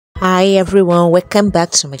Hi everyone, welcome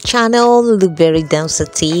back to my channel, Blueberry Dancer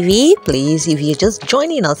TV. Please, if you're just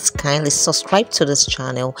joining us, kindly subscribe to this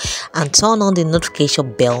channel and turn on the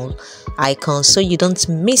notification bell icon so you don't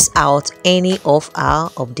miss out any of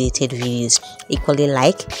our updated videos. Equally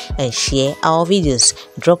like and share our videos.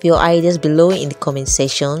 Drop your ideas below in the comment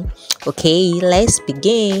section. Okay, let's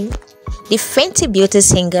begin. The Fenty Beauty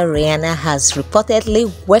singer Rihanna has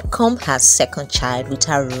reportedly welcomed her second child with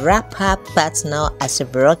her rapper partner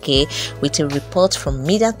RZA, with a report from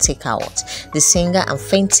Media Takeout. The singer and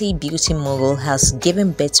Fenty Beauty mogul has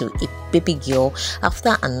given birth to a baby girl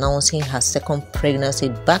after announcing her second pregnancy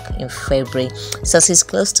back in February. Sources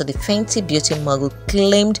close to the Fenty Beauty mogul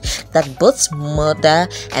claimed that both mother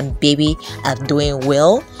and baby are doing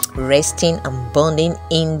well, resting and bonding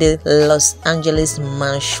in the Los Angeles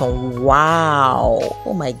mansion. Wow,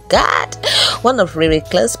 oh my god. One of Riri's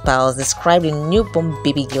close pals described the newborn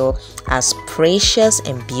baby girl as precious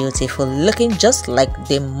and beautiful, looking just like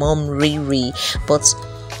the mom Riri, but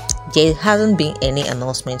there hasn't been any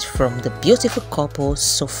announcement from the beautiful couple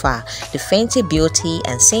so far. The Fenty Beauty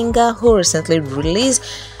and singer, who recently released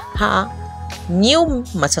her new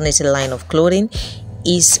maternity line of clothing,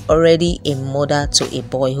 is already a mother to a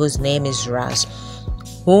boy whose name is RZA,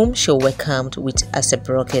 whom she welcomed with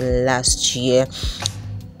RZA last year.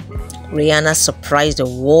 Rihanna surprised the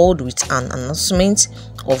world with an announcement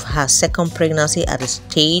of her second pregnancy at the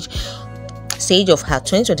stage of her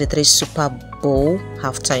 2023 Super Bowl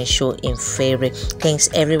halftime show in February. Thanks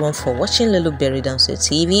everyone for watching Blueberry Dancer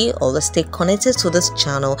TV. Always stay connected to this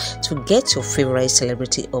channel to get your favorite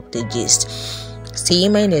celebrity update gist. See you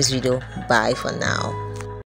in my next video. Bye for now.